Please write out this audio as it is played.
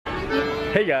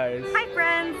Hey guys. Hi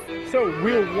friends. So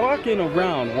we're walking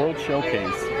around World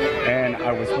Showcase and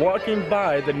I was walking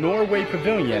by the Norway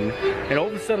Pavilion and all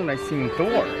of a sudden I seen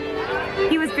Thor.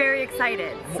 He was very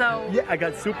excited, so... Yeah, I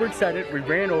got super excited. We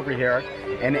ran over here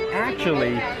and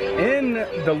actually in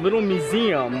the little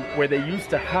museum where they used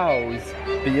to house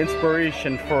the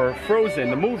inspiration for Frozen,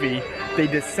 the movie, they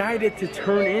decided to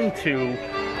turn into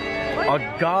a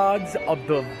Gods of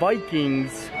the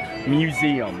Vikings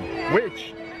museum,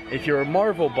 which, if you're a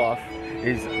Marvel buff,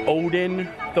 is Odin,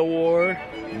 Thor,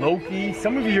 Loki,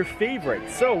 some of your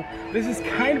favorites. So this is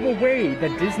kind of a way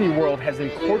that Disney World has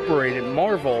incorporated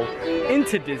Marvel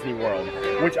into Disney World,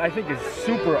 which I think is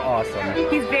super awesome.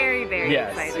 He's very, very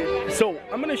excited. So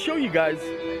I'm gonna show you guys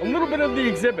a little bit of the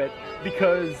exhibit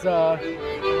because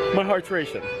my heart's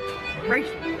racing.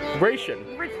 Racing.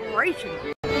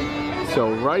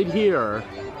 So right here,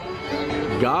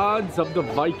 Gods of the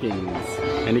Vikings,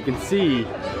 and you can see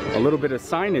a little bit of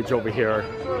signage over here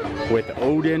with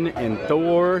Odin and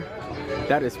Thor.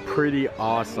 That is pretty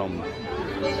awesome.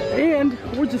 And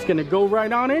we're just gonna go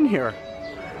right on in here.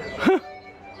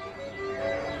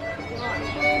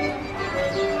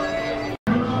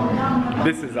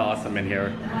 This is awesome in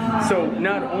here. So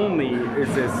not only is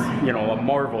this, you know, a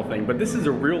Marvel thing, but this is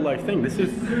a real life thing. This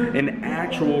is an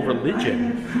actual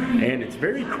religion. And it's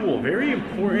very cool, very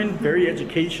important, very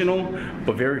educational,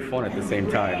 but very fun at the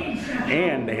same time.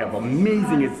 And they have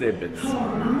amazing exhibits.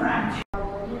 As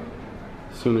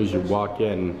soon as you walk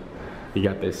in, you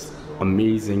got this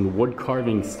amazing wood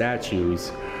carving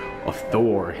statues of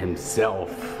Thor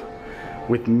himself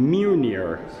with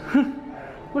Mjolnir.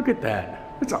 Look at that.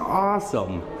 It's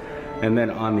awesome. And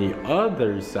then on the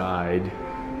other side,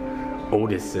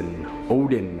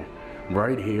 Odin,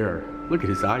 right here. Look at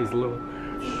his eyes, little.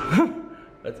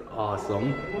 That's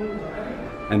awesome.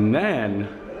 And then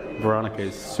Veronica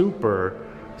is super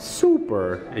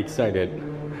excited.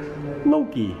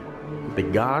 Loki, the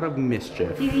god of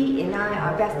mischief. He and I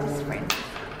are bestest friends.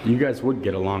 You guys would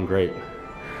get along great.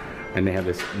 And they have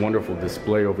this wonderful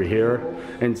display over here.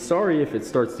 And sorry if it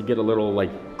starts to get a little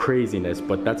like craziness,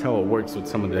 but that's how it works with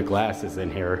some of the glasses in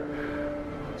here.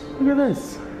 Look at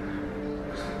this.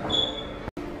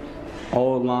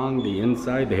 All along the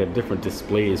inside, they have different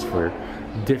displays for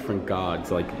different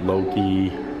gods like Loki.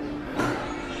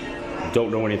 Don't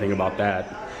know anything about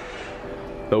that.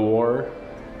 Thor.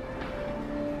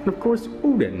 And of course,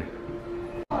 Odin.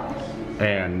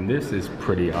 And this is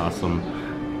pretty awesome.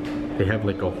 They have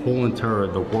like a whole entire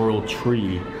the world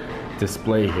tree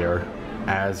display here.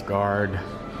 Asgard,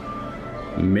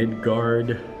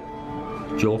 Midgard,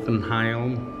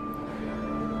 Jotunheim.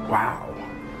 Wow,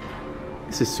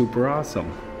 this is super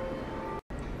awesome.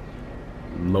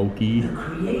 Loki,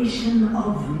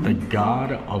 the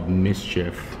god of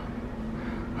mischief.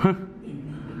 Huh.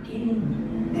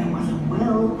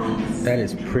 That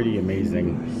is pretty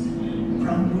amazing.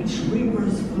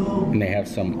 And they have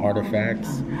some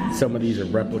artifacts. Some of these are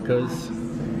replicas.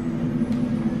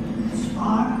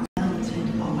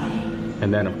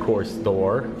 And then of course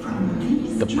Thor,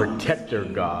 the protector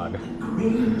god.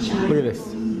 Look at this.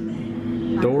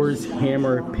 Thor's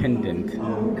hammer pendant.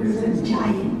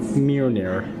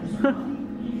 Mjolnir.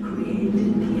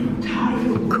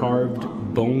 A carved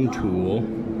bone tool.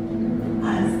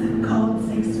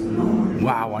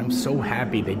 Wow, I'm so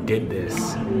happy they did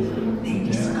this.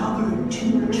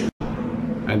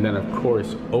 And then of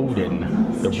course Odin,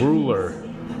 the ruler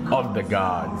of the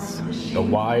gods, the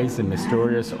wise and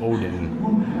mysterious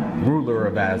Odin, ruler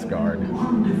of Asgard.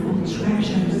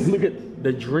 Look at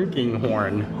the drinking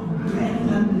horn.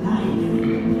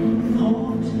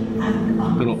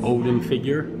 Little Odin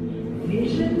figure.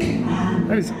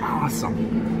 That is awesome.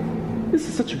 This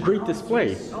is such a great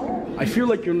display. I feel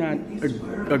like you're not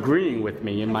agreeing with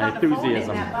me in my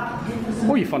enthusiasm.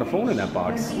 Oh, you found a phone in that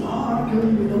box.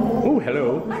 Oh,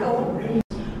 hello.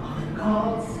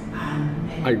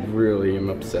 I really am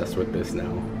obsessed with this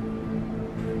now.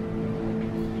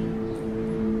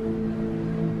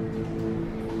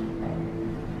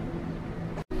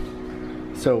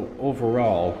 So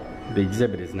overall, the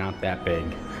exhibit is not that big.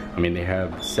 I mean, they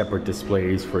have separate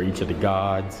displays for each of the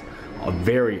gods, a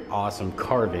very awesome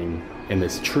carving in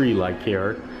this tree like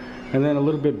here, and then a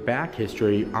little bit back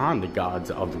history on the gods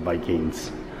of the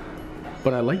Vikings.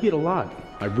 But I like it a lot.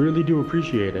 I really do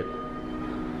appreciate it.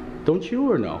 Don't you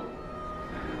or no?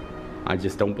 I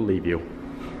just don't believe you.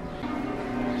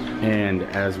 And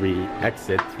as we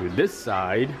exit through this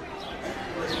side,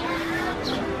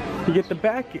 you get the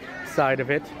back side of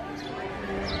it,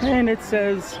 and it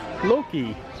says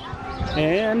Loki.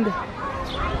 And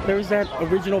there's that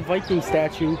original Viking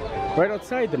statue right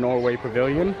outside the Norway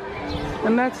Pavilion.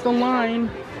 And that's the line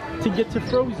to get to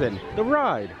Frozen, the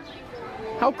ride.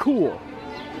 How cool.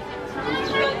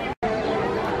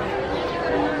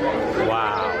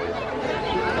 Wow.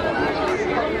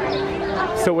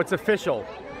 So it's official.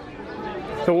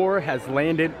 Thor has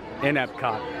landed in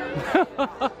Epcot.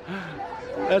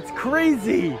 That's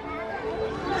crazy.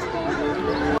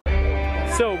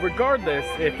 So regardless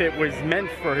if it was meant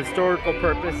for historical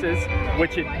purposes,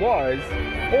 which it was,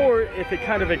 or if it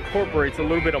kind of incorporates a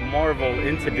little bit of Marvel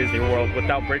into Disney World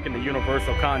without breaking the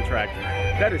Universal contract,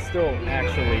 that is still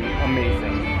actually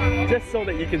amazing. Just so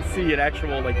that you can see an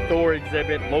actual like Thor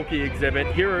exhibit, Loki exhibit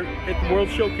here at the World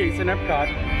Showcase in Epcot.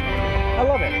 I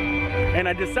love it. And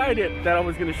I decided that I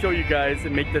was going to show you guys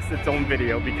and make this its own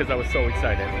video because I was so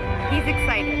excited. He's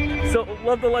excited. So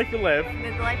love the life you live.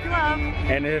 Live the life you love.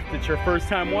 And if it's your first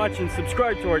time watching,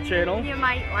 subscribe to our channel. You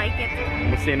might like it.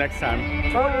 We'll see you next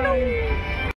time. Bye.